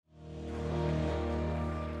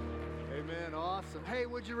Amen. Awesome. Hey,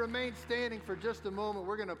 would you remain standing for just a moment?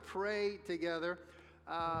 We're going to pray together.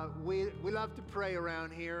 We love to pray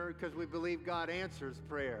around here because we believe God answers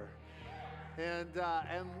prayer. And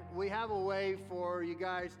we have a way for you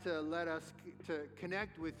guys to let us to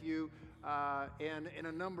connect with you in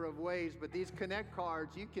a number of ways. But these connect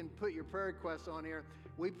cards, you can put your prayer requests on here.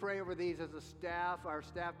 We pray over these as a staff, our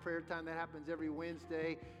staff prayer time that happens every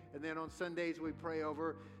Wednesday. And then on Sundays, we pray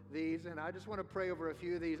over these. And I just want to pray over a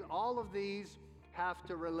few of these. All of these have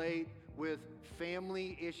to relate with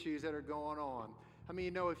family issues that are going on. I mean,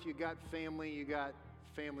 you know, if you got family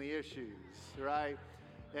issues, right?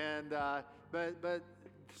 And but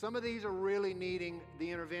some of these are really needing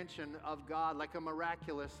the intervention of God, like a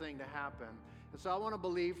miraculous thing to happen. And so I want to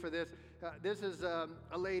believe for this. This is a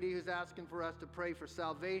lady who's asking for us to pray for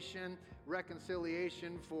salvation,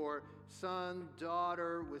 reconciliation for son,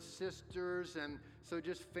 daughter, with sisters, and so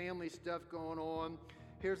just family stuff going on.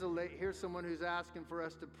 Here's someone who's asking for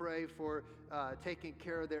us to pray for taking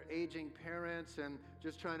care of their aging parents and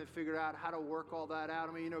just trying to figure out how to work all that out.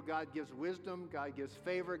 I mean, you know, God gives wisdom, God gives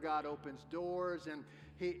favor, God opens doors, and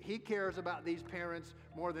He cares about these parents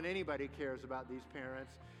more than anybody cares about these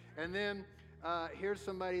parents. And then here's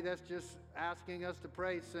somebody that's just asking us to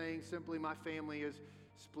pray, saying simply, my family is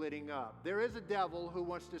splitting up. There is a devil who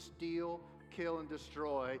wants to steal, kill, and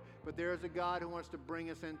destroy, but there is a God who wants to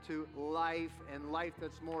bring us into life, and life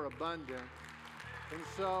that's more abundant. And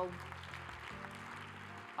so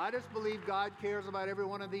I just believe God cares about every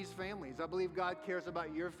one of these families. I believe God cares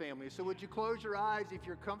about your family. So would you close your eyes, if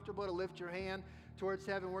you're comfortable, to lift your hand towards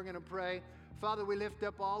heaven? We're going to pray. Father, we lift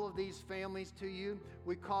up all of these families to you.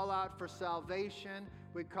 We call out for salvation.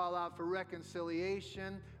 We call out for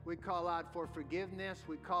reconciliation. We call out for forgiveness.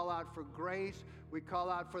 We call out for grace. We call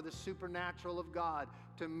out for the supernatural of God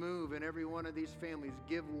to move in every one of these families.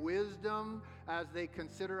 Give wisdom as they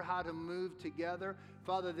consider how to move together.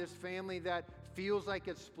 Father, this family that feels like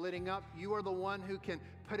it's splitting up, you are the one who can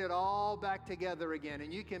put it all back together again,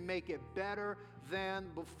 and you can make it better than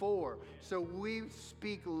before. So we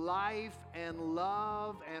speak life and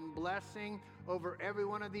love and blessing over every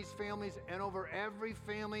one of these families and over every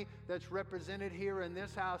family that's represented here in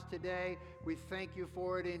this house today. We thank you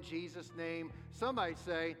for it in Jesus' name. Somebody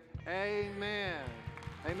say, amen.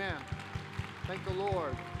 Amen. Thank the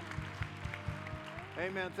Lord.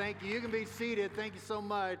 Amen. Thank you. You can be seated. Thank you so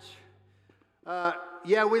much.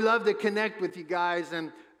 We love to connect with you guys,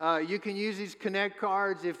 and you can use these connect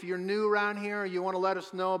cards if you're new around here or you want to let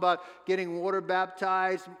us know about getting water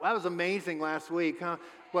baptized. That was amazing last week, huh?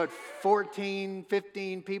 14,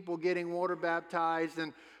 15 people getting water baptized.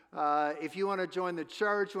 And if you want to join the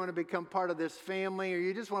church, you want to become part of this family, or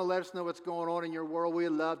you just want to let us know what's going on in your world, we'd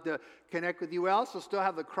love to connect with you. We also still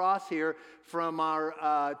have the cross here from our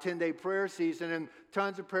 10-day prayer season, and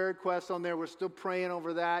tons of prayer requests on there. We're still praying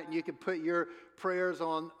over that, and you can put your prayers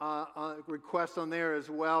on requests on there as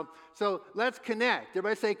well. So let's connect.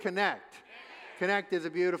 Everybody say connect. Connect is a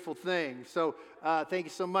beautiful thing. So thank you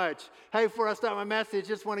so much. Hey, before I start my message,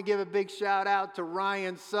 just want to give a big shout out to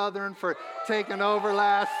Ryan Southern for taking over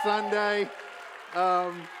last Sunday.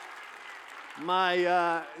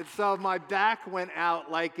 My back went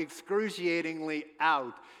out, like excruciatingly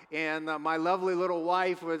out. And my lovely little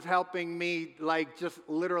wife was helping me, like, just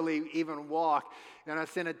literally even walk. And I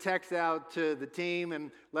sent a text out to the team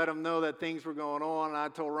and let them know that things were going on. And I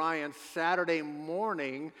told Ryan Saturday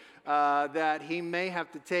morning that he may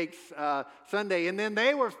have to take Sunday. And then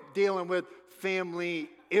they were dealing with family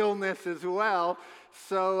illness as well.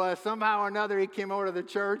 So somehow or another, he came over to the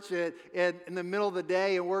church in the middle of the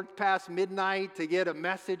day and worked past midnight to get a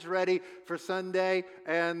message ready for Sunday.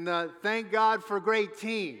 And thank God for a great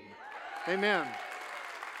team. Amen.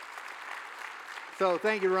 So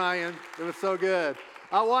thank you, Ryan. It was so good.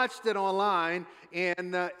 I watched it online,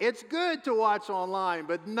 and it's good to watch online,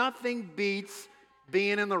 but nothing beats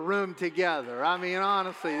being in the room together. I mean,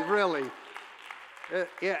 honestly, really.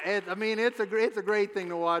 It's a great thing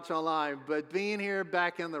to watch online, but being here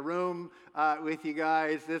back in the room with you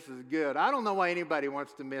guys, this is good. I don't know why anybody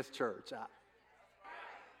wants to miss church.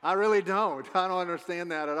 I really don't. I don't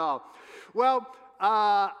understand that at all. Well,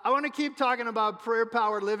 I want to keep talking about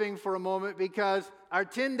prayer-powered living for a moment, because our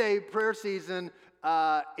 10-day prayer season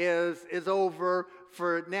is over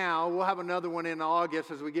for now. We'll have another one in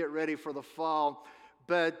August as we get ready for the fall.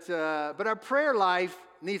 But our prayer life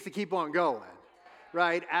needs to keep on going,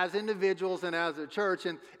 right, as individuals and as a church.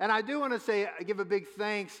 And I do want to give a big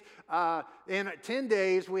thanks. In 10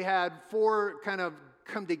 days, we had 4 kind of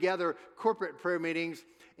come together corporate prayer meetings.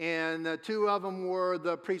 And two of them were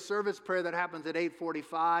the pre-service prayer that happens at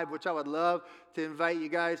 8:45, which I would love to invite you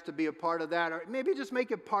guys to be a part of that, or maybe just make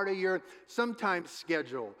it part of your sometime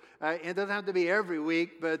schedule. It doesn't have to be every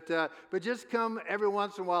week, but just come every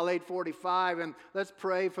once in a while, 8:45, and let's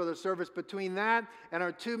pray for the service between that and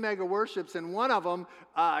our two mega worships. And one of them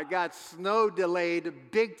got snow delayed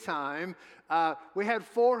big time. We had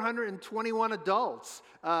 421 adults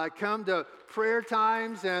come to prayer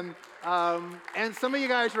times, and some of you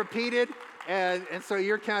guys repeated, and so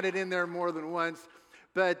you're counted in there more than once.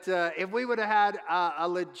 But if we would have had a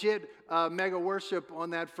legit mega worship on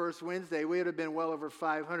that first Wednesday, we would have been well over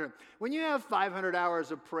 500. When you have 500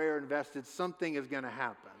 hours of prayer invested, something is going to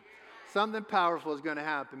happen. Something powerful is going to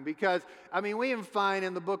happen. Because, I mean, we even find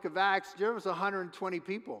in the book of Acts, there was 120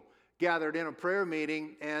 people gathered in a prayer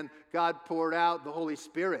meeting, and God poured out the Holy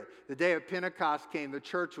Spirit. The day of Pentecost came, the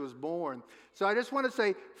church was born. So I just want to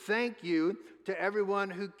say thank you to everyone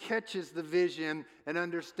who catches the vision and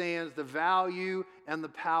understands the value and the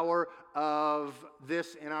power of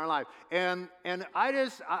this in our life. And I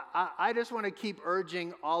just want to keep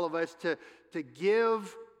urging all of us to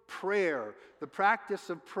give prayer, the practice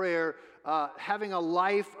of prayer, having a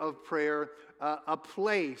life of prayer, a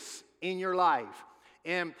place in your life.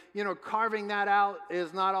 And, you know, carving that out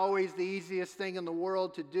is not always the easiest thing in the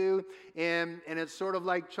world to do. And it's sort of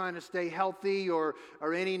like trying to stay healthy or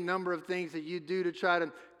any number of things that you do to try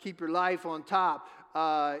to keep your life on top.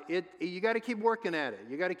 You got to keep working at it.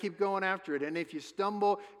 You got to keep going after it. And if you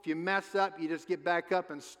stumble, if you mess up, you just get back up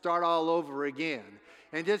and start all over again.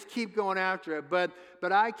 And just keep going after it. But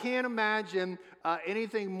I can't imagine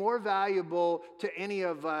anything more valuable to any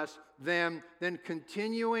of us than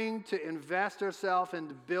continuing to invest ourselves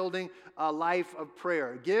into building a life of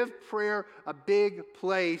prayer. Give prayer a big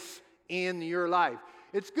place in your life.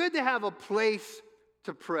 It's good to have a place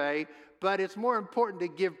to pray, but it's more important to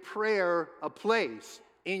give prayer a place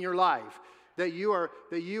in your life. That you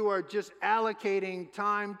are just allocating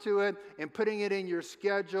time to it and putting it in your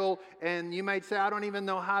schedule. And you might say, I don't even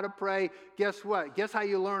know how to pray. Guess what? Guess how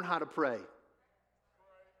you learn how to pray?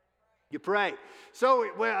 You pray. So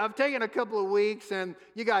I've taken a couple of weeks, and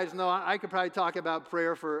you guys know I could probably talk about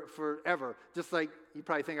prayer forever. Just like you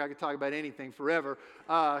probably think I could talk about anything forever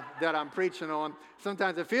that I'm preaching on.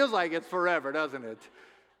 Sometimes it feels like it's forever, doesn't it?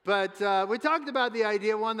 But we talked about the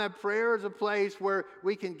idea, one, that prayer is a place where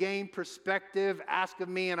we can gain perspective. Ask of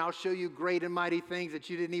me, and I'll show you great and mighty things that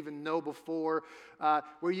you didn't even know before.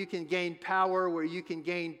 Where you can gain power, where you can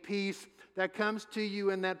gain peace. That comes to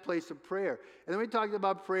you in that place of prayer. And then we talked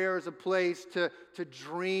about prayer as a place to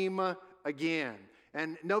dream again.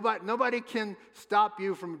 And nobody can stop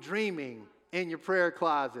you from dreaming in your prayer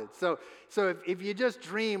closet. So if you just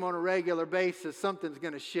dream on a regular basis, something's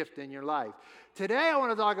going to shift in your life. Today I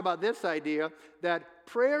want to talk about this idea that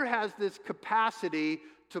prayer has this capacity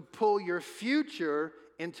to pull your future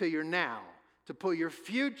into your now. To pull your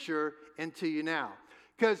future into you now.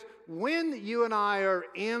 Because when you and I are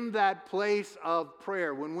in that place of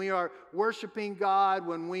prayer, when we are worshiping God,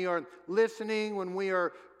 when we are listening, when we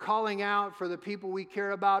are calling out for the people we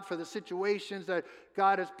care about, for the situations that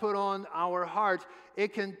God has put on our hearts,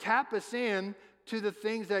 it can tap us in to the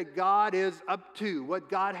things that God is up to, what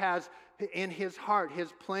God has in His heart,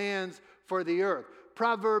 His plans for the earth.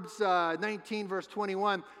 Proverbs 19 verse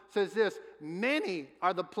 21 says this, many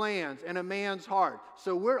are the plans in a man's heart.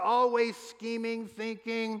 So we're always scheming,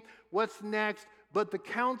 thinking, what's next? But the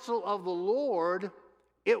counsel of the Lord,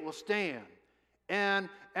 it will stand. And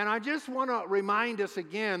I just want to remind us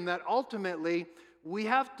again that ultimately we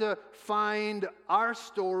have to find our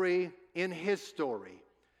story in His story.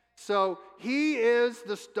 So He is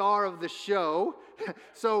the star of the show.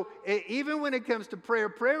 So even when it comes to prayer,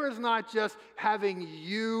 prayer is not just having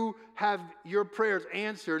you have your prayers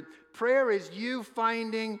answered. Prayer is you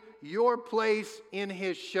finding your place in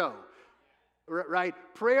His show, right?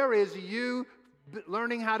 Prayer is you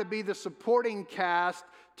learning how to be the supporting cast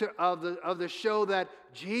of the show that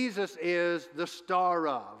Jesus is the star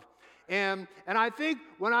of. And I think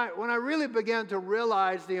when I really began to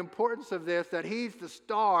realize the importance of this, that He's the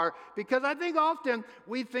star, because I think often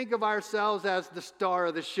we think of ourselves as the star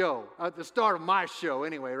of the show, the star of my show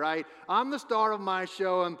anyway, right? I'm the star of my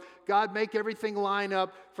show, and God make everything line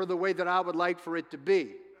up for the way that I would like for it to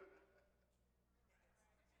be.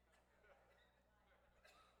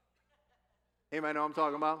 Anybody know what I'm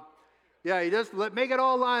talking about? Yeah, you just make it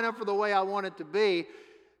all line up for the way I want it to be.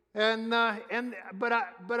 But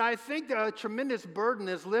I think that a tremendous burden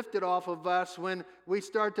is lifted off of us when we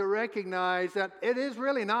start to recognize that it is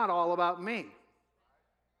really not all about me.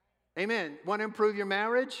 Amen. Want to improve your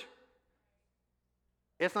marriage?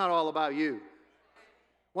 It's not all about you.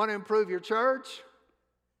 Want to improve your church?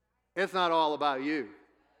 It's not all about you.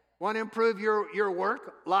 Want to improve your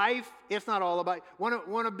work life? It's not all about you.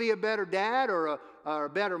 Want to be a better dad or a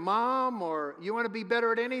better mom, or you want to be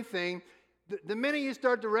better at anything? The minute you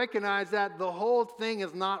start to recognize that the whole thing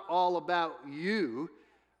is not all about you,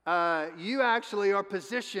 you actually are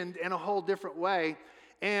positioned in a whole different way.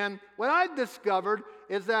 And what I've discovered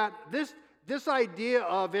is that this idea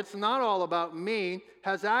of it's not all about me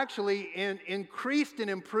has actually increased and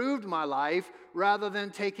improved my life rather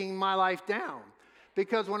than taking my life down.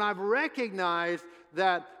 Because when I've recognized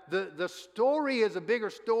that the story is a bigger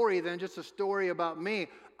story than just a story about me,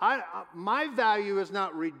 my value is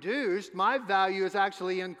not reduced. My value is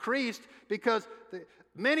actually increased, because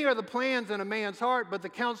many are the plans in a man's heart, but the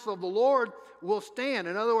counsel of the Lord will stand.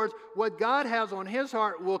 In other words, what God has on his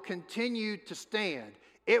heart will continue to stand.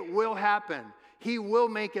 It will happen. He will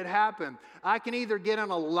make it happen. I can either get in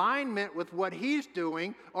alignment with what he's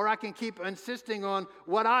doing, or I can keep insisting on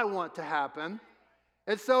what I want to happen.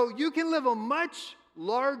 And so you can live a much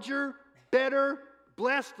larger, better,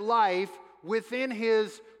 blessed life within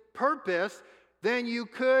his purpose than you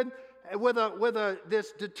could with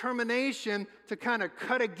this determination to kind of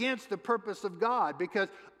cut against the purpose of God, because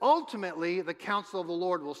ultimately the counsel of the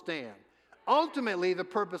Lord will stand. Ultimately the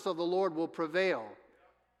purpose of the Lord will prevail.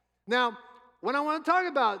 Now, when I want to talk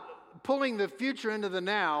about pulling the future into the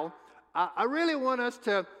now, I really want us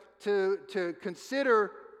to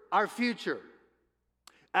consider our future.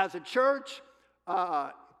 As a church,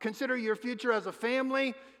 consider your future as a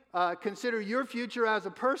family, consider your future as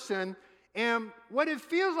a person. And what it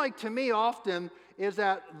feels like to me often is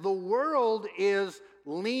that the world is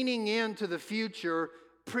leaning into the future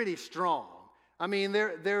pretty strong. I mean,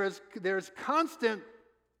 there's constant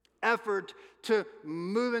effort to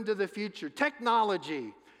move into the future.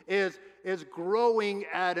 Technology is growing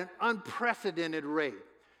at an unprecedented rate.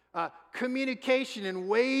 Communication and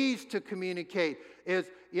ways to communicate is,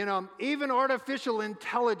 even artificial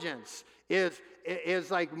intelligence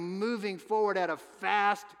is like moving forward at a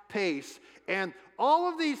fast pace. And all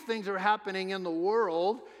of these things are happening in the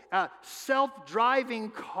world.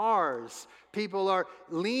 Self-driving cars, people are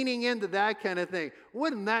leaning into that kind of thing.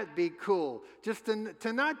 Wouldn't that be cool? Just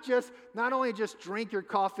to not only just drink your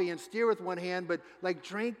coffee and steer with one hand, but like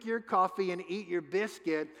drink your coffee and eat your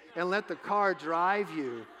biscuit and let the car drive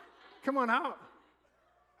you. Come on out.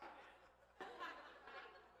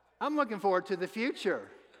 I'm looking forward to the future.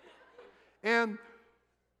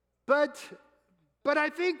 But I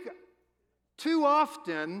think too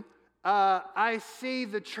often I see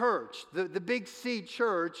the church, the Big C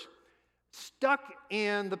church, stuck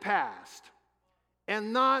in the past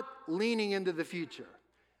and not leaning into the future.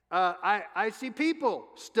 I see people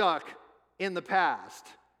stuck in the past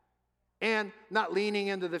and not leaning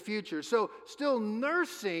into the future. So still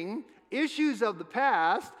nursing issues of the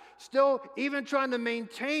past, still even trying to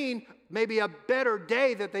maintain maybe a better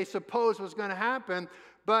day that they suppose was going to happen.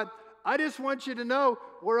 But I just want you to know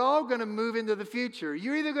we're all going to move into the future.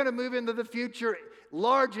 You're either going to move into the future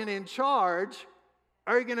large and in charge,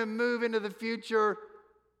 or you're going to move into the future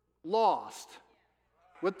lost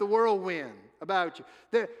with the whirlwind about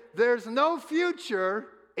you. There's no future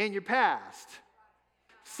in your past.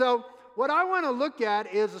 So what I want to look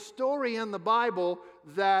at is a story in the Bible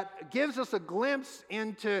that gives us a glimpse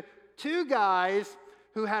into two guys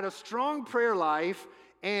who had a strong prayer life.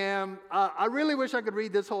 And I really wish I could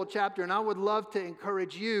read this whole chapter, and I would love to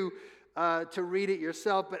encourage you to read it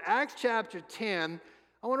yourself. But Acts chapter 10,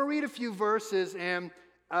 I want to read a few verses and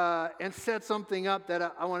set something up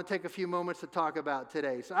that I want to take a few moments to talk about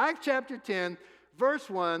today. So Acts chapter 10, verse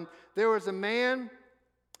 1, there was a man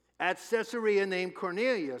at Caesarea named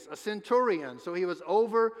Cornelius, a centurion. So he was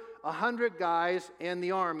over 100 guys in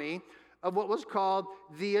the army of what was called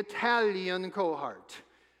the Italian cohort.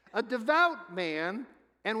 A devout man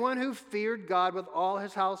and one who feared God with all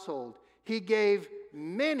his household. He gave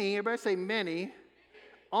many, everybody say many,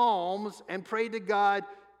 alms and prayed to God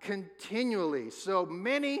continually. So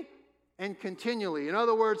many and continually. In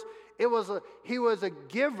other words, he was a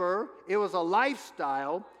giver, it was a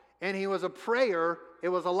lifestyle, and he was a prayer, it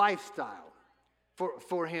was a lifestyle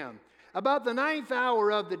for him. About the 9th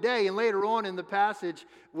hour of the day, and later on in the passage,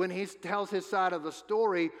 when he tells his side of the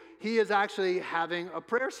story, he is actually having a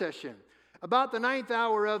prayer session. About the 9th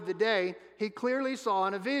hour of the day, he clearly saw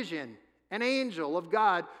in a vision an angel of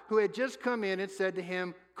God who had just come in and said to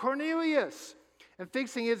him, Cornelius. And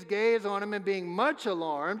fixing his gaze on him and being much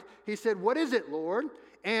alarmed, he said, What is it, Lord?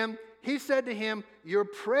 And he said to him, Your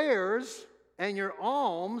prayers and your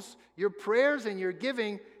alms, your prayers and your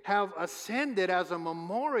giving have ascended as a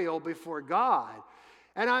memorial before God.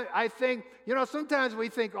 And I think, sometimes we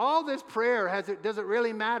think all this prayer, does it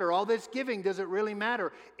really matter? All this giving, does it really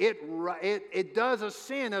matter? It does a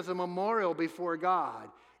sin as a memorial before God.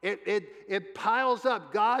 It piles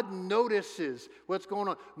up. God notices what's going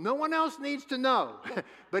on. No one else needs to know.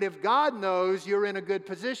 But if God knows, you're in a good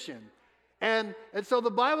position. And so the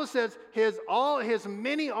Bible says his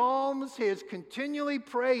many alms, his continually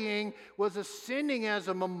praying was ascending as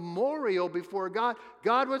a memorial before God.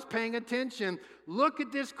 God was paying attention. Look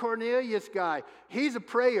at this Cornelius guy. He's a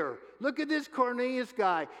prayer. Look at this Cornelius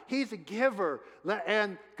guy. He's a giver.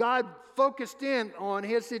 And God focused in on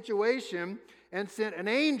his situation and sent an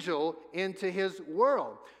angel into his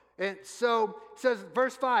world. And so it says,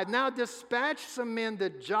 verse 5, now dispatch some men to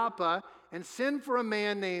Joppa and send for a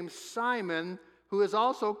man named Simon, who is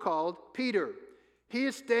also called Peter. He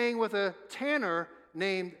is staying with a tanner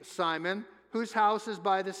named Simon, whose house is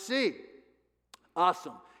by the sea.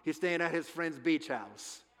 Awesome. He's staying at his friend's beach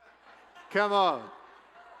house. Come on.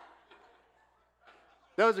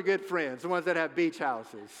 Those are good friends, the ones that have beach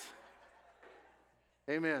houses.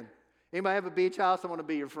 Amen. Anybody have a beach house? I want to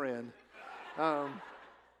be your friend.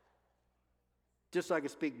 Just so I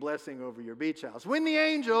could speak blessing over your beach house. When the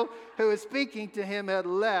angel who was speaking to him had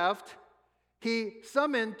left, he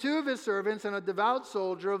summoned 2 of his servants and a devout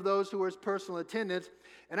soldier of those who were his personal attendants.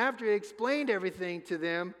 And after he explained everything to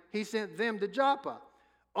them, he sent them to Joppa.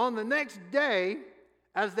 On the next day,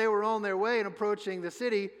 as they were on their way and approaching the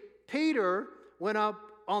city, Peter went up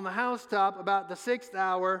on the housetop about the 6th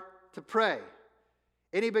hour to pray.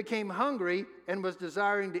 And he became hungry and was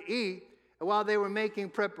desiring to eat. And while they were making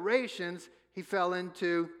preparations, he fell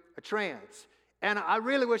into a trance. And I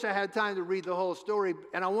really wish I had time to read the whole story.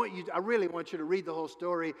 And I really want you to read the whole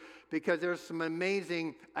story because there's some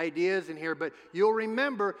amazing ideas in here. But you'll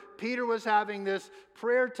remember Peter was having this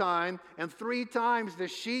prayer time, and 3 times the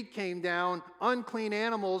sheet came down. Unclean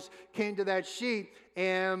animals came to that sheet,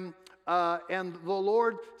 and the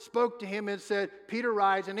Lord spoke to him and said, Peter,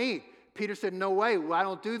 rise and eat. Peter said, no way, I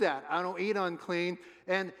don't do that. I don't eat unclean.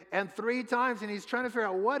 And 3 times, and he's trying to figure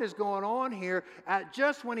out what is going on here.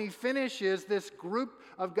 Just when he finishes, this group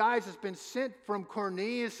of guys that's been sent from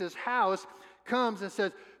Cornelius' house comes and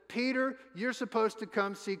says, Peter, you're supposed to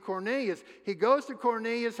come see Cornelius. He goes to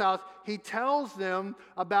Cornelius' house. He tells them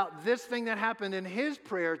about this thing that happened in his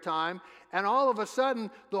prayer time. And all of a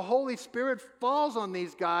sudden, the Holy Spirit falls on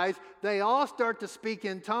these guys. They all start to speak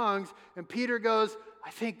in tongues. And Peter goes, I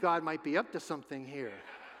think God might be up to something here.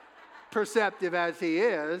 Perceptive as he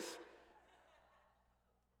is.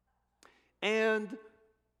 And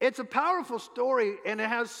it's a powerful story, and it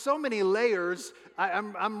has so many layers.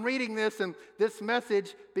 I'm reading this and this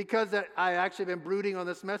message because I actually been brooding on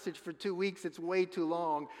this message for 2 weeks. It's way too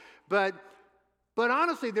long. But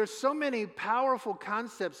honestly, there's so many powerful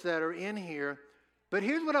concepts that are in here. But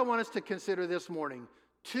here's what I want us to consider this morning.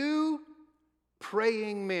 2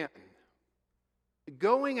 praying men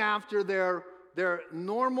going after their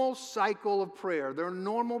normal cycle of prayer, their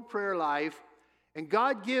normal prayer life, and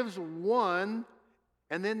God gives one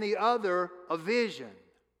and then the other a vision,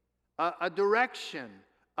 a direction,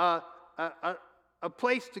 a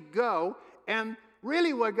place to go. And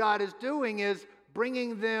really what God is doing is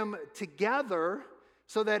bringing them together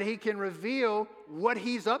so that he can reveal what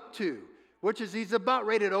he's up to, which is he's about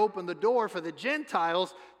ready to open the door for the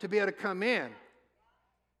Gentiles to be able to come in.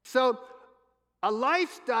 So a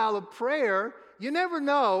lifestyle of prayer, you never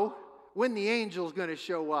know when the angel's going to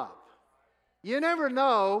show up. You never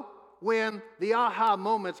know when the aha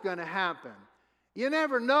moment's going to happen. You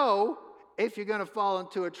never know if you're going to fall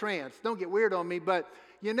into a trance. Don't get weird on me, but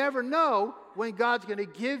you never know when God's going to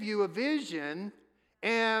give you a vision.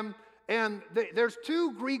 And there's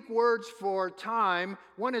 2 Greek words for time.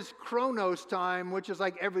 One is chronos time, which is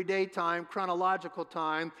like everyday time, chronological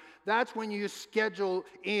time. That's when you schedule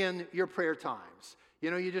in your prayer times.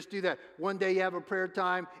 You just do that. One day you have a prayer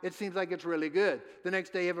time, it seems like it's really good. The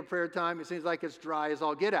next day you have a prayer time, it seems like it's dry as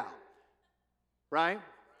all get out. Right?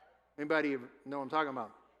 Anybody know what I'm talking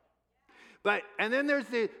about? And then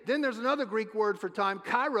there's another Greek word for time,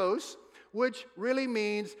 kairos, which really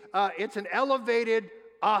means it's an elevated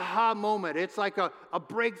aha moment. It's like a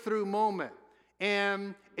breakthrough moment.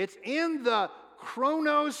 And it's in the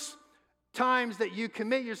chronos times that you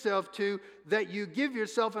commit yourself to that you give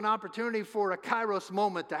yourself an opportunity for a kairos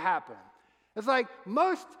moment to happen. It's like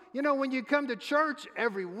most, when you come to church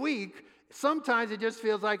every week, sometimes it just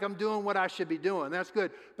feels like I'm doing what I should be doing. That's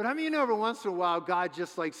good. But how many every once in a while God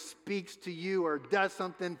just like speaks to you or does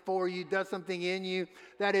something for you, does something in you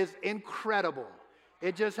that is incredible.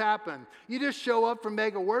 It just happened. You just show up for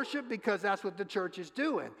mega worship because that's what the church is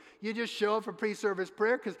doing. You just show up for pre-service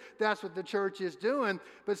prayer because that's what the church is doing.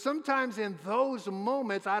 But sometimes in those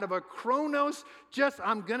moments, out of a chronos,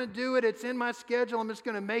 I'm going to do it. It's in my schedule. I'm just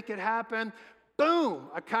going to make it happen. Boom,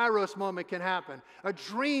 a kairos moment can happen. A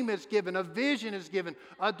dream is given. A vision is given.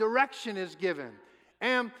 A direction is given.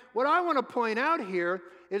 And what I want to point out here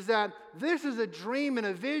is that this is a dream and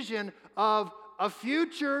a vision of a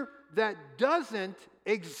future that doesn't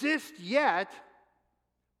exist yet,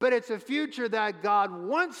 but it's a future that God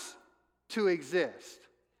wants to exist.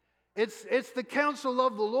 It's the counsel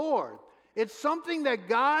of the Lord. It's something that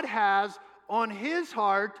God has on his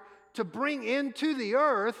heart to bring into the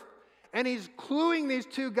earth, and he's cluing these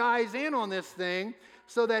two guys in on this thing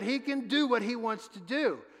so that he can do what he wants to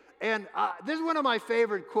do. And this is one of my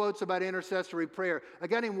favorite quotes about intercessory prayer. A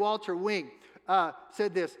guy named Walter Wink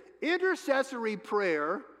said this: intercessory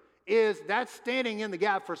prayer that's standing in the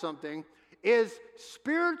gap for something, is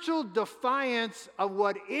spiritual defiance of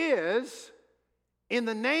what is in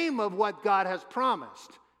the name of what God has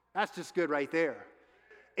promised. That's just good right there.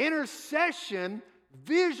 Intercession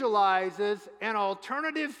visualizes an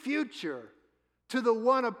alternative future to the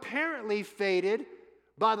one apparently fated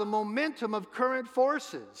by the momentum of current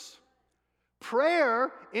forces.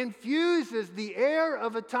 Prayer infuses the air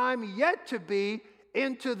of a time yet to be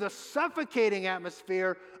into the suffocating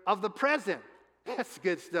atmosphere of the present. That's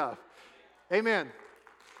good stuff. Amen.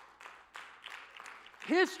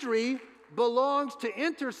 History belongs to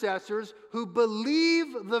intercessors who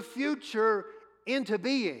believe the future into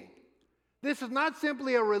being. This is not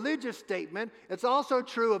simply a religious statement. It's also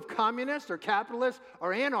true of communists or capitalists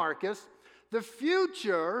or anarchists. The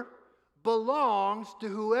future belongs to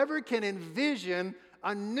whoever can envision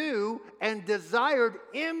a new and desired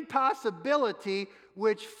impossibility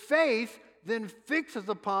which faith then fixes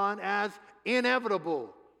upon as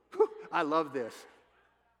inevitable. Whew, I love this.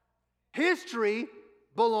 History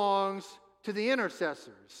belongs to the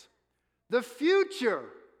intercessors. The future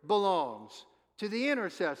belongs to the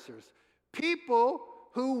intercessors. People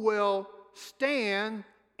who will stand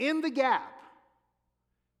in the gap.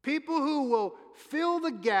 People who will fill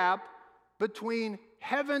the gap between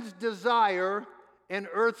heaven's desire and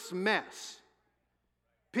earth's mess.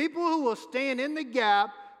 People who will stand in the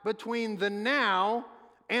gap between the now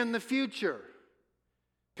and the future.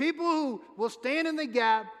 People who will stand in the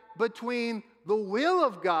gap between the will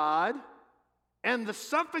of God and the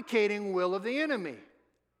suffocating will of the enemy.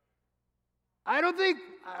 I don't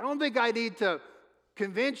think I need to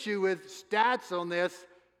convince you with stats on this,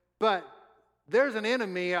 but there's an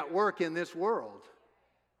enemy at work in this world.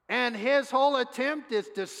 And his whole attempt is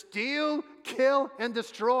to steal, kill, and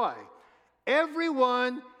destroy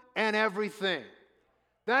everyone and everything.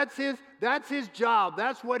 That's his job.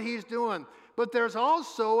 That's what he's doing. But there's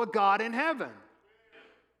also a God in heaven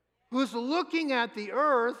who's looking at the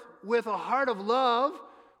earth with a heart of love,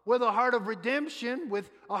 with a heart of redemption, with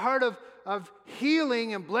a heart of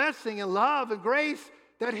healing and blessing and love and grace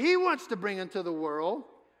that he wants to bring into the world.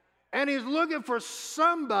 And he's looking for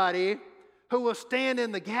somebody who will stand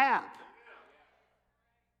in the gap.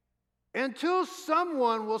 Until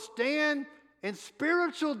someone will stand in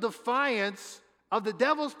spiritual defiance of the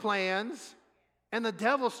devil's plans and the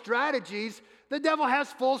devil's strategies, the devil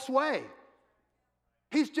has full sway.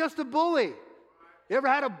 He's just a bully. You ever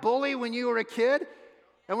had a bully when you were a kid?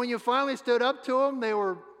 And when you finally stood up to them, they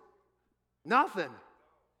were nothing.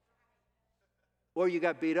 Or you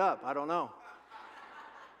got beat up, I don't know.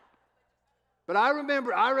 But I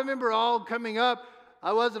remember all coming up.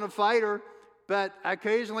 I wasn't a fighter, but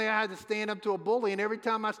occasionally I had to stand up to a bully, and every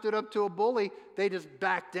time I stood up to a bully, they just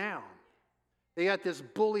backed down. They got this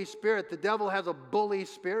bully spirit. The devil has a bully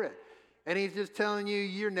spirit, and he's just telling you,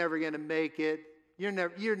 you're never going to make it. You're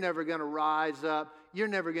never going to rise up. You're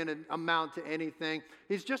never going to amount to anything.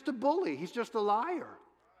 He's just a bully. He's just a liar.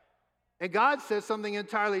 And God says something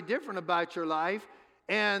entirely different about your life,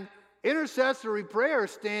 and intercessory prayer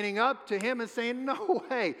is standing up to him and saying, no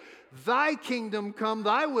way, thy kingdom come,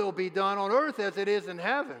 thy will be done on earth as it is in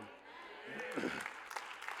heaven.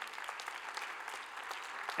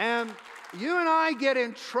 And you and I get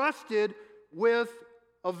entrusted with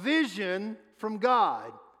a vision from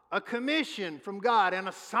God, a commission from God, an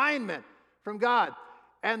assignment from God.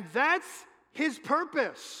 And that's his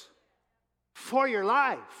purpose for your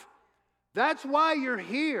life. That's why you're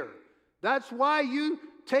here. That's why you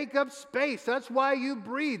take up space. That's why you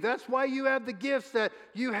breathe. That's why you have the gifts that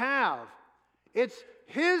you have. It's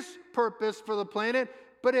his purpose for the planet,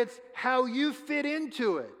 but it's how you fit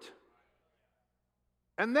into it.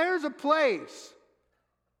 And there's a place.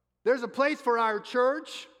 There's a place for our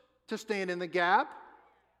church to stand in the gap.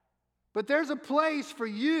 But there's a place for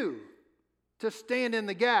you to stand in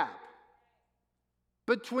the gap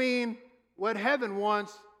between what heaven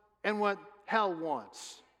wants and what hell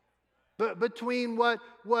wants. But between what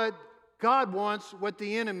God wants, what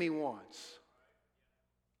the enemy wants.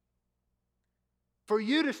 For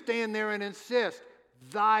you to stand there and insist,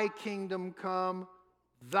 thy kingdom come,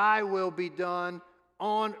 thy will be done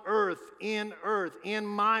on earth, in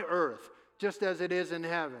my earth, just as it is in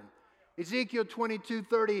heaven. Ezekiel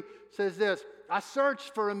 22:30 says this, I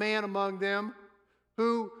searched for a man among them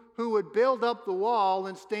who would build up the wall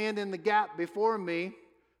and stand in the gap before me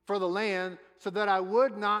for the land so that I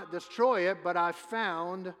would not destroy it, but I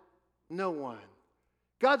found no one.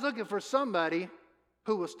 God's looking for somebody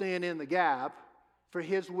who will stand in the gap for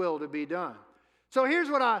his will to be done. So here's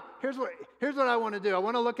what I want to do. I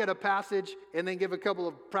want to look at a passage and then give a couple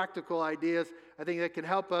of practical ideas I think that can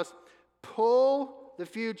help us pull the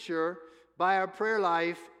future by our prayer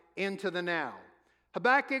life into the now.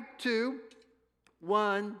 Habakkuk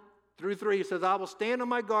 2:1-3 says, I will stand on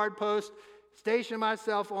my guard post, station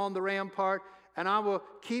myself on the rampart, and I will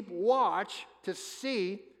keep watch to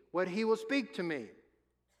see what he will speak to me,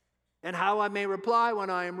 and how I may reply when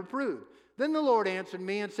I am reproved. Then the Lord answered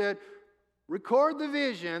me and said, record the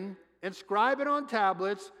vision, inscribe it on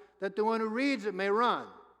tablets, that the one who reads it may run.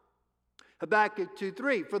 Habakkuk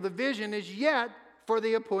 2:3, for the vision is yet for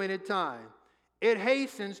the appointed time. It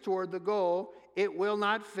hastens toward the goal. It will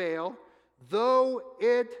not fail, though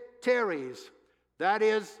it tarries. That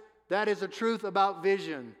is a truth about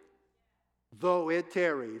vision. Though it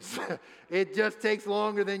tarries. It just takes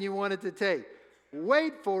longer than you want it to take.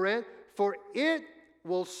 Wait for it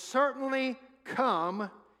will certainly come.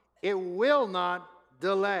 It will not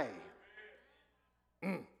delay.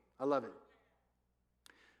 I love it.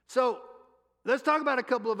 So let's talk about a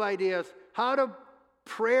couple of ideas. How to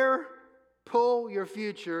prayer pull your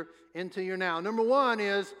future into your now. Number one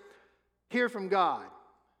is hear from God.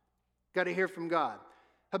 Got to hear from God.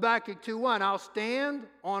 Habakkuk 2:1, I'll stand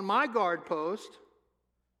on my guard post,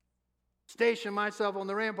 station myself on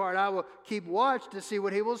the rampart. I will keep watch to see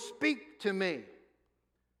what he will speak to me.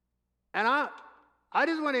 And I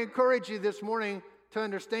just want to encourage you this morning to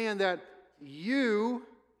understand that you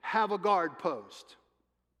have a guard post.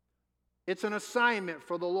 It's an assignment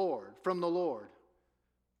for the Lord, from the Lord.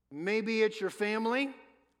 Maybe it's your family.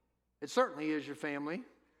 It certainly is your family.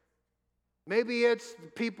 Maybe it's the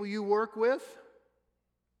people you work with.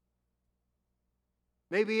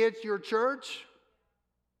 Maybe it's your church.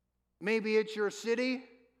 Maybe it's your city.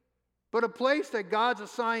 But a place that God's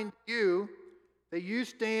assigned you, that you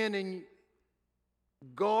stand and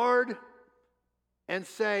guard and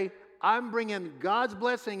say, I'm bringing God's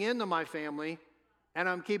blessing into my family, and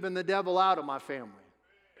I'm keeping the devil out of my family.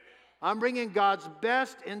 I'm bringing God's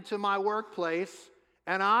best into my workplace,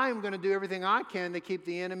 and I'm going to do everything I can to keep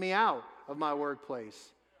the enemy out of my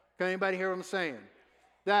workplace. Can anybody hear what I'm saying?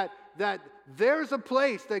 That there's a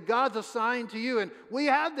place that God's assigned to you, and we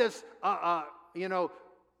have this,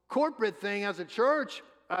 corporate thing as a church,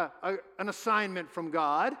 an assignment from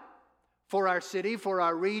God for our city, for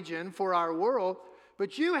our region, for our world.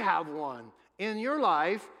 But you have one in your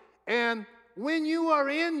life, and when you are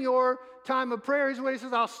in your time of prayer, here's what he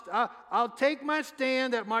says, I'll take my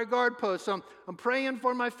stand at my guard post. I'm praying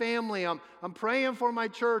for my family. I'm praying for my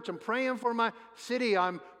church. I'm praying for my city.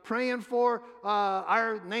 I'm praying for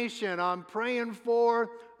our nation. I'm praying for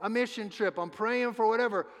a mission trip. I'm praying for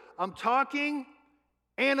whatever. I'm talking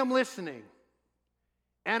and I'm listening.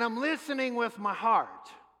 And I'm listening with my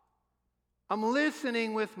heart. I'm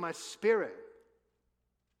listening with my spirit.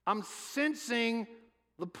 I'm sensing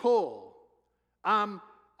the pull. I'm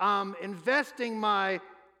investing my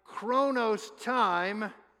chronos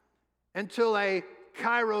time until a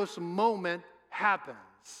kairos moment happens.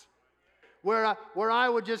 Where I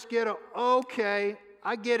would just get okay,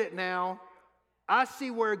 I get it now. I see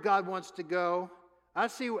where God wants to go. I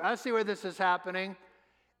see where this is happening.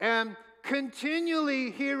 And continually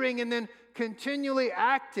hearing and then continually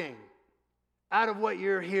acting out of what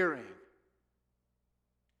you're hearing.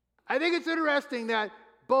 I think it's interesting that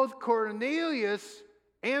both Cornelius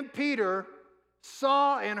and Peter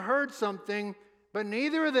saw and heard something, but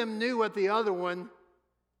neither of them knew what the other one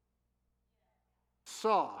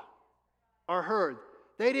saw or heard.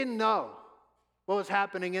 They didn't know what was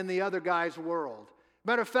happening in the other guy's world.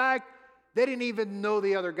 Matter of fact, they didn't even know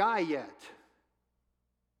the other guy yet.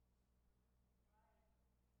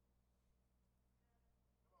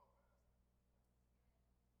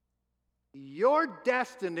 Your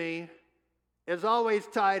destiny is always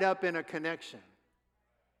tied up in a connection.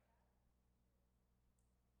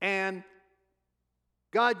 And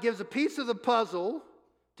God gives a piece of the puzzle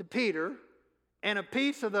to Peter and a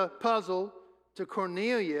piece of the puzzle to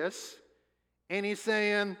Cornelius. And he's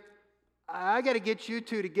saying, I got to get you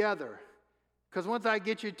two together. Because once I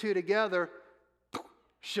get you two together,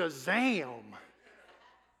 shazam,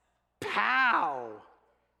 pow.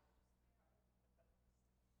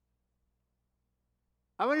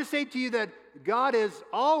 I want to say to you that God is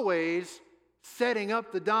always setting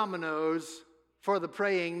up the dominoes for the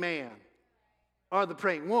praying man or the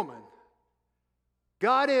praying woman.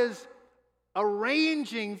 God is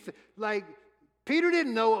arranging, like Peter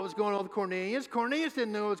didn't know what was going on with Cornelius. Cornelius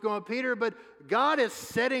didn't know what was going on with Peter, but God is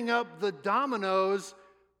setting up the dominoes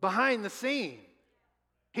behind the scene.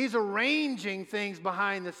 He's arranging things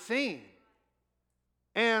behind the scene.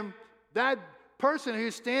 And that person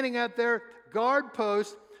who's standing at their guard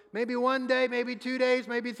post, maybe one day, maybe 2 days,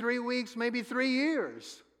 maybe 3 weeks, maybe 3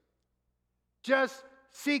 years, just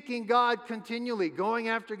seeking God continually, going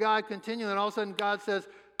after God continually, and all of a sudden God says,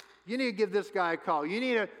 you need to give this guy a call. You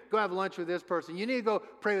need to go have lunch with this person. You need to go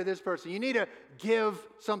pray with this person. You need to give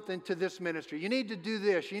something to this ministry. You need to do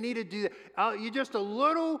this. You need to do that. You just a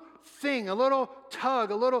little thing, a little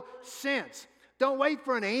tug, a little sense. Don't wait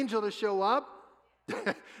for an angel to show up.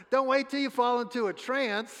 Don't wait till you fall into a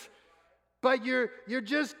trance. But you're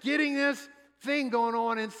just getting this thing going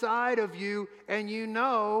on inside of you, and you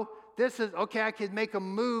know this is, okay, I could make a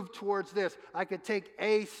move towards this. I could take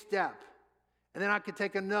a step. And then I could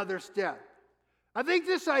take another step. I think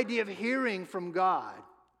this idea of hearing from God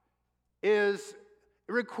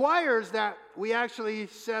requires that we actually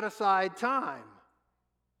set aside time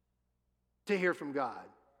to hear from God.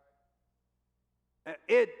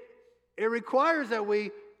 It requires that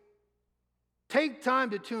we take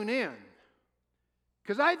time to tune in.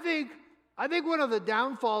 Because I think one of the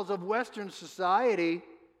downfalls of Western society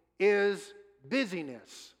is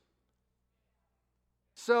busyness.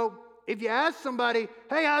 So if you ask somebody,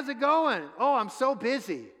 hey, how's it going? Oh, I'm so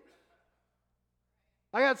busy.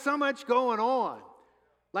 I got so much going on.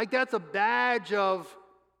 Like that's a badge of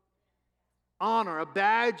honor, a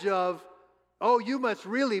badge of, oh, you must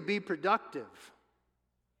really be productive.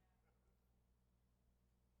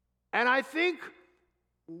 And I think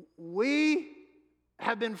we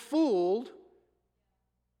have been fooled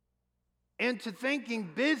into thinking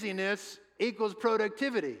busyness equals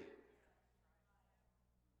productivity.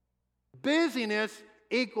 Busyness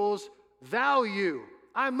equals value.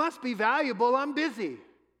 I must be valuable, I'm busy.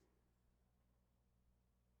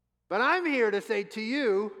 But I'm here to say to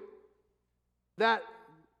you that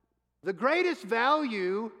the greatest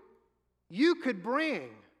value you could bring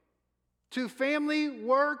to family,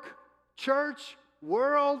 work, church,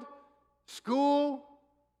 world, school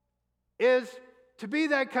is to be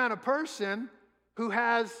that kind of person who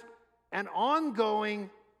has an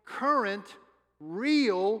ongoing, current,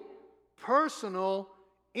 real, personal,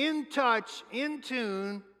 in touch, in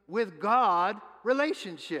tune with God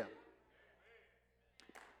relationship.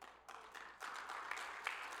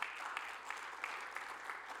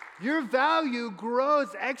 Your value grows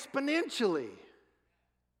exponentially.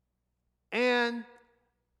 And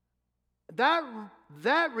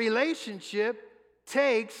that relationship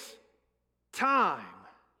takes time.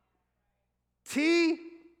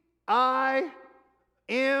 T-I-M-E.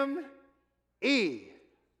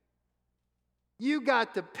 You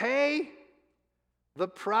got to pay the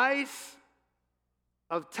price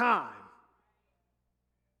of time.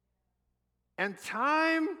 And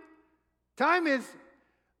time is,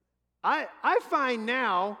 I find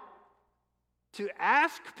now, to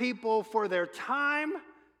ask people for their time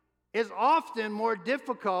is often more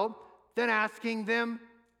difficult than asking them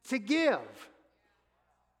to give.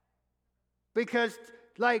 Because,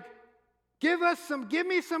 like, give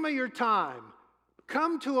me some of your time.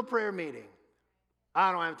 Come to a prayer meeting.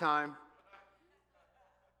 I don't have time.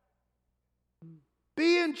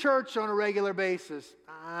 Be in church on a regular basis.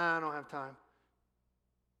 I don't have time.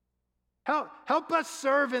 Help us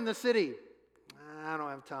serve in the city. I don't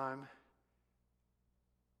have time.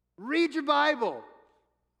 Read your Bible.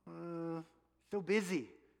 So busy.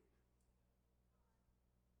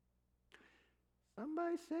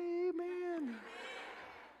 Somebody say amen.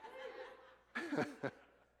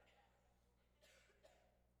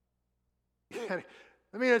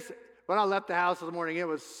 When I left the house this morning, it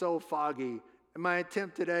was so foggy. And my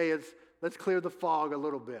attempt today is, let's clear the fog a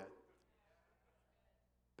little bit.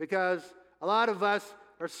 Because a lot of us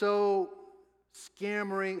are so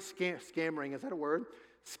scampering, is that a word?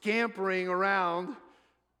 Scampering around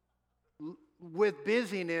with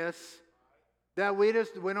busyness that we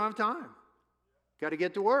don't have time. Got to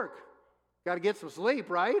get to work. Got to get some sleep,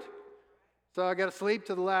 right? So I got to sleep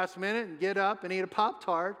to the last minute and get up and eat a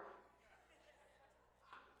Pop-Tart.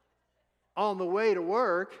 on the way to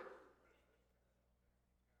work.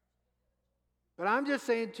 But I'm just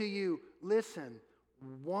saying to you, listen,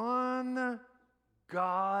 one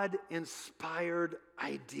God-inspired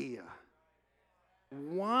idea,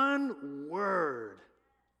 one word,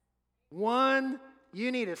 one,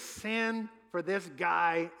 you need to send for this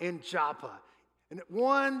guy in Joppa. And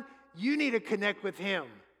one, you need to connect with him.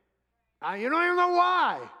 You don't even know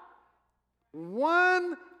why.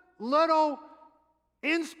 One little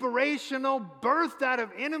inspirational, birthed out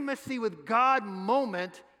of intimacy with God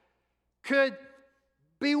moment could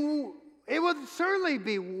be, it would certainly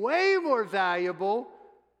be way more valuable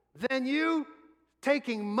than you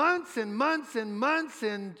taking months and months and months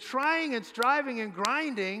and trying and striving and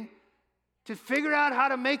grinding to figure out how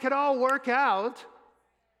to make it all work out.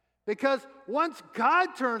 Because once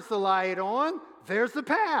God turns the light on, there's the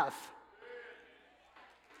path.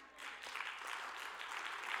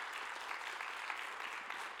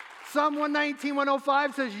 Psalm 119,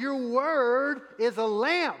 105 says, your word is a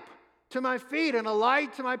lamp to my feet and a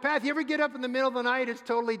light to my path. You ever get up in the middle of the night, it's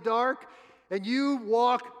totally dark, and you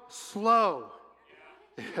walk slow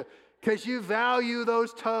because you value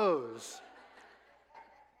those toes.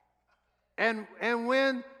 And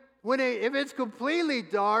if it's completely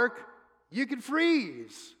dark, you can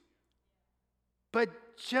freeze. But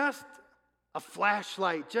just a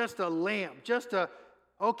flashlight, just a lamp,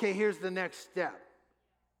 okay, here's the next step.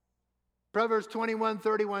 Proverbs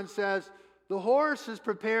 21:31 says, the horse is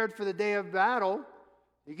prepared for the day of battle.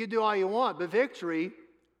 You can do all you want, but victory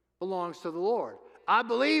belongs to the Lord. I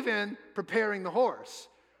believe in preparing the horse,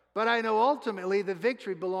 but I know ultimately the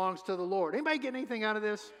victory belongs to the Lord. Anybody get anything out of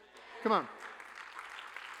this? Come on.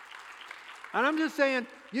 And I'm just saying,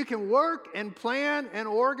 you can work and plan and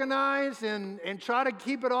organize and try to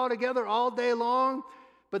keep it all together all day long,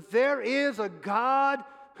 but there is a God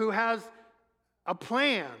who has a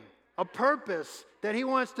plan, a purpose that he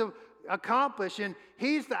wants to accomplish, and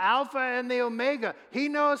he's the Alpha and the Omega. He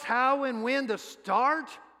knows how and when to start.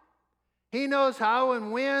 He knows how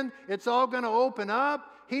and when it's all going to open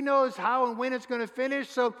up. He knows how and when it's going to finish.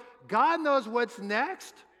 So God knows what's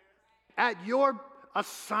next at your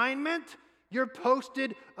assignment, your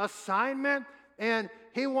posted assignment, and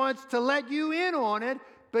he wants to let you in on it,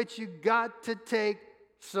 but you got to take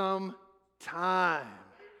some time.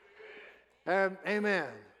 Amen.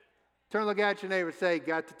 Turn, look at your neighbor and say,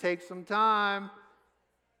 got to take some time.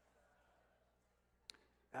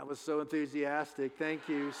 That was so enthusiastic. Thank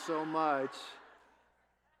you so much.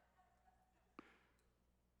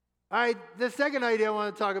 All right, the second idea I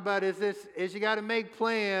want to talk about is this, is you got to make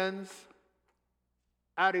plans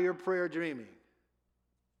out of your prayer dreaming.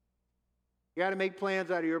 You got to make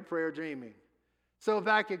plans out of your prayer dreaming. So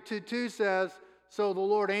Habakkuk 2:2 says, so the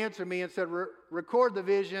Lord answered me and said, record the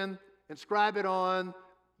vision, inscribe it on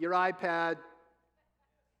your iPad,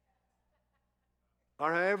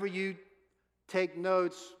 or however you take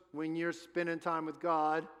notes when you're spending time with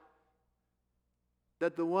God,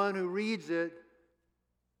 that the one who reads it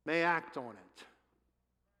may act on it.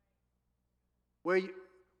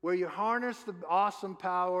 Where you harness the awesome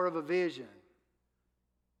power of a vision,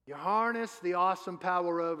 you harness the awesome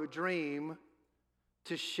power of a dream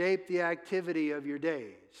to shape the activity of your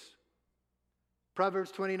days.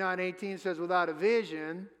 Proverbs 29:18 says, without a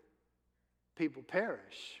vision, people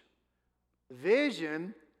perish.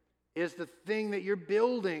 Vision is the thing that you're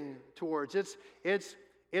building towards. It's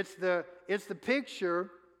the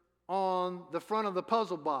picture on the front of the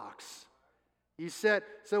puzzle box.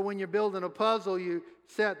 So when you're building a puzzle, you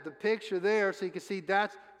set the picture there so you can see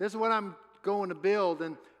this is what I'm going to build,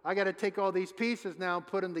 and I got to take all these pieces now and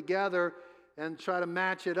put them together and try to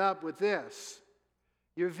match it up with this.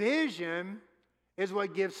 Your vision is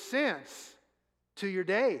what gives sense to your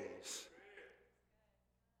days.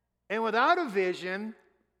 And without a vision,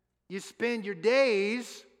 you spend your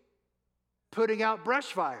days putting out brush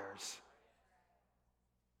fires.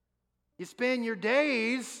 You spend your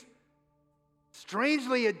days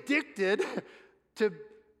strangely addicted to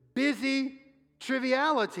busy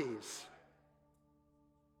trivialities.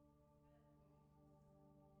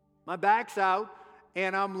 My back's out,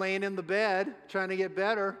 and I'm laying in the bed trying to get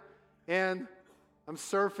better, and I'm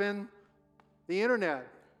surfing the internet.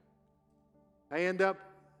 I end up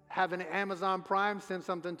having Amazon Prime send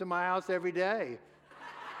something to my house every day.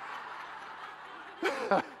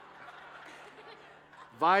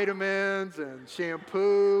 Vitamins and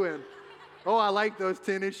shampoo and, oh, I like those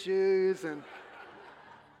tennis shoes and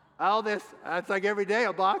all this. It's like every day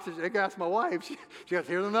a box is, I asked my wife, she goes,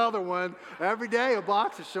 here's another one. Every day a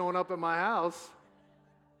box is showing up at my house.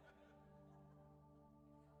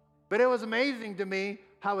 But it was amazing to me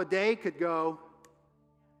how a day could go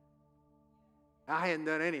I hadn't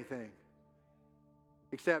done anything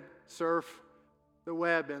except surf the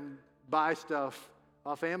web and buy stuff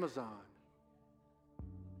off Amazon.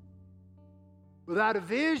 Without a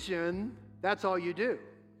vision, that's all you do.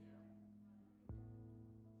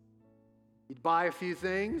 You buy a few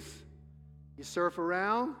things, you surf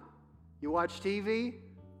around, you watch TV,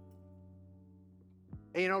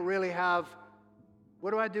 and you don't really have,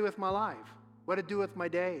 what do I do with my life? What do I do with my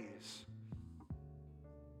days?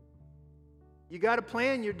 You got to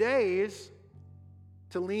plan your days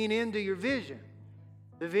to lean into your vision.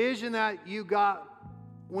 The vision that you got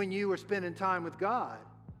when you were spending time with God.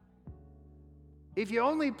 If you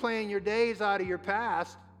only plan your days out of your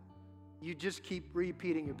past, you just keep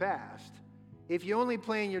repeating your past. If you only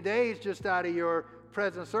plan your days just out of your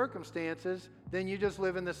present circumstances, then you just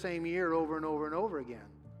live in the same year over and over and over again.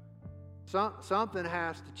 Something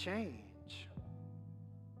has to change.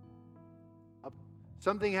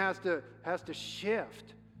 Something has to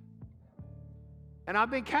shift. And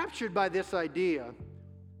I've been captured by this idea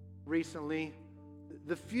recently.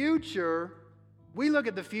 The future, we look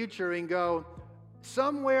at the future and go,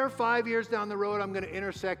 somewhere 5 years down the road, I'm going to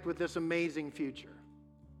intersect with this amazing future.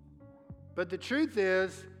 But the truth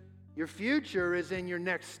is, your future is in your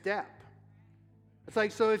next step. It's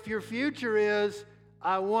like, so if your future is,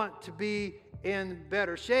 I want to be in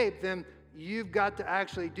better shape, then you've got to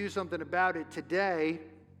actually do something about it today,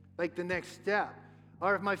 like the next step.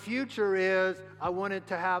 Or if my future is, I wanted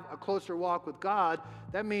to have a closer walk with God,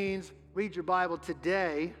 that means read your Bible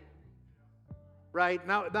today, right?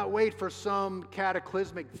 Not wait for some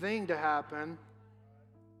cataclysmic thing to happen.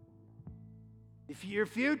 If your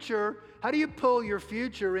future, how do you pull your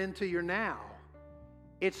future into your now?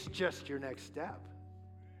 It's just your next step.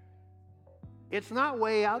 It's not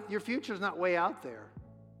way out, your future's not way out there.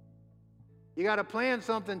 You got to plan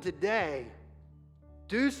something today.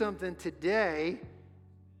 Do something today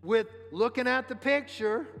with looking at the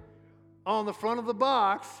picture on the front of the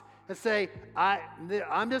box and say,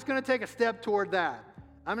 I'm just going to take a step toward that.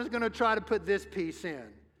 I'm just going to try to put this piece in.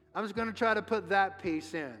 I'm just going to try to put that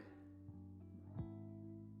piece in.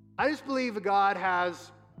 I just believe God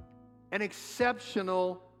has an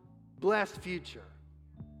exceptional, blessed future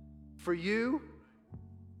for you,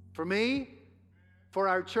 for me, for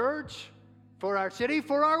our church, for our city,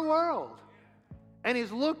 for our world. And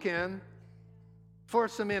He's looking for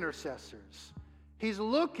some intercessors. He's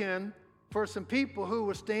looking for some people who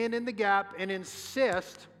will stand in the gap and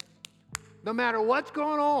insist, no matter what's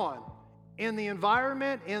going on in the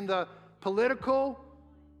environment, in the political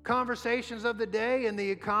conversations of the day, in the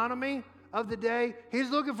economy of the day, He's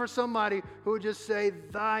looking for somebody who would just say,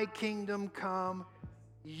 Thy kingdom come,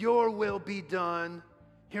 Your will be done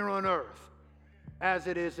here on earth as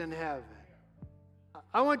it is in heaven.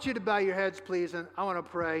 I want you to bow your heads, please, and I want to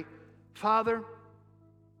pray. Father,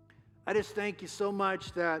 I just thank You so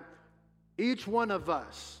much that each one of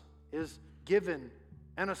us is given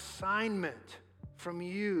an assignment from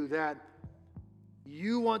You, that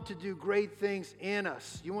You want to do great things in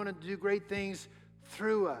us. You want to do great things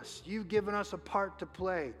through us. You've given us a part to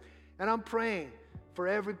play. And I'm praying for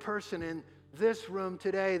every person in this room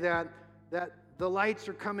today that the lights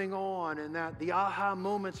are coming on and that the aha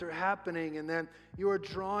moments are happening and that You are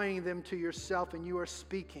drawing them to Yourself and You are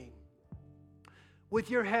speaking. With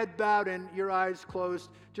your head bowed and your eyes closed,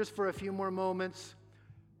 just for a few more moments,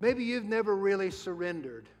 maybe you've never really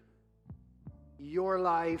surrendered your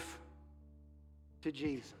life to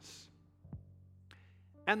Jesus.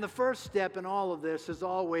 And the first step in all of this is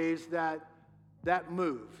always that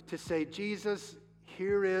move to say, Jesus,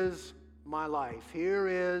 here is my life. Here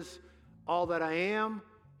is all that I am.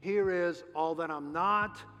 Here is all that I'm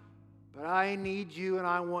not. But I need You and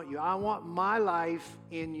I want You. I want my life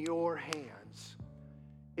in Your hands.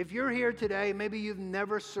 If you're here today, maybe you've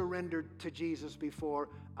never surrendered to Jesus before,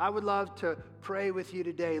 I would love to pray with you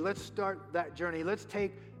today. Let's start that journey. Let's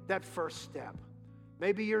take that first step.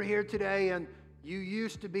 Maybe you're here today and you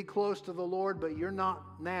used to be close to the Lord, but you're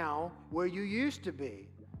not now where you used to be,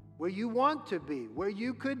 where you want to be, where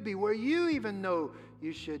you could be, where you even know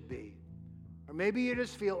you should be. Or maybe you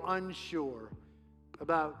just feel unsure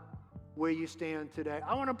about where you stand today.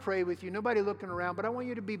 I want to pray with you. Nobody looking around, but I want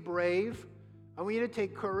you to be brave. I want you to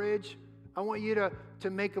take courage. I want you to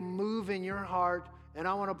make a move in your heart, and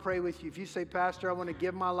I want to pray with you. If you say, Pastor, I want to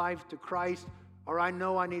give my life to Christ, or I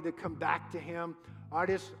know I need to come back to Him, or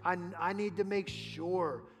I need to make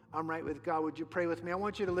sure I'm right with God, would you pray with me? I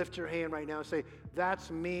want you to lift your hand right now and say, that's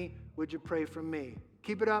me. Would you pray for me?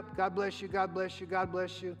 Keep it up. God bless you. God bless you. God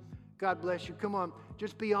bless you. God bless you. Come on.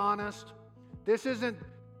 Just be honest. This isn't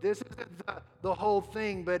this isn't the whole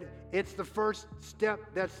thing, but it's the first step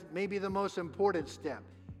that's maybe the most important step.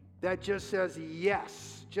 That just says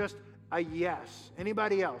yes, just a yes.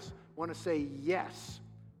 Anybody else want to say yes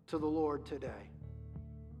to the Lord today?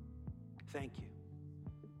 Thank you.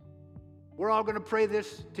 We're all going to pray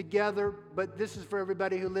this together, but this is for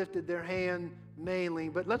everybody who lifted their hand mainly.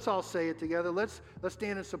 But let's all say it together. Let's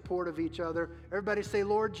stand in support of each other. Everybody say,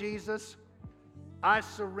 Lord Jesus, I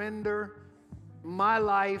surrender my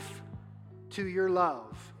life to your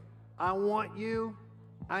love. I want you.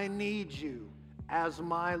 I need you as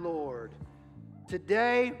my Lord.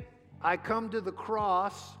 Today, I come to the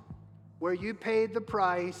cross where you paid the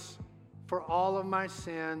price for all of my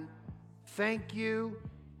sin. Thank you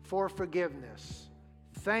for forgiveness.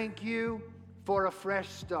 Thank you for a fresh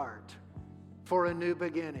start, for a new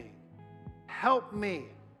beginning. Help me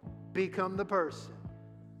become the person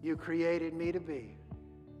you created me to be.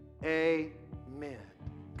 Amen.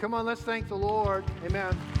 Come on, let's thank the Lord.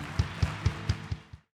 Amen.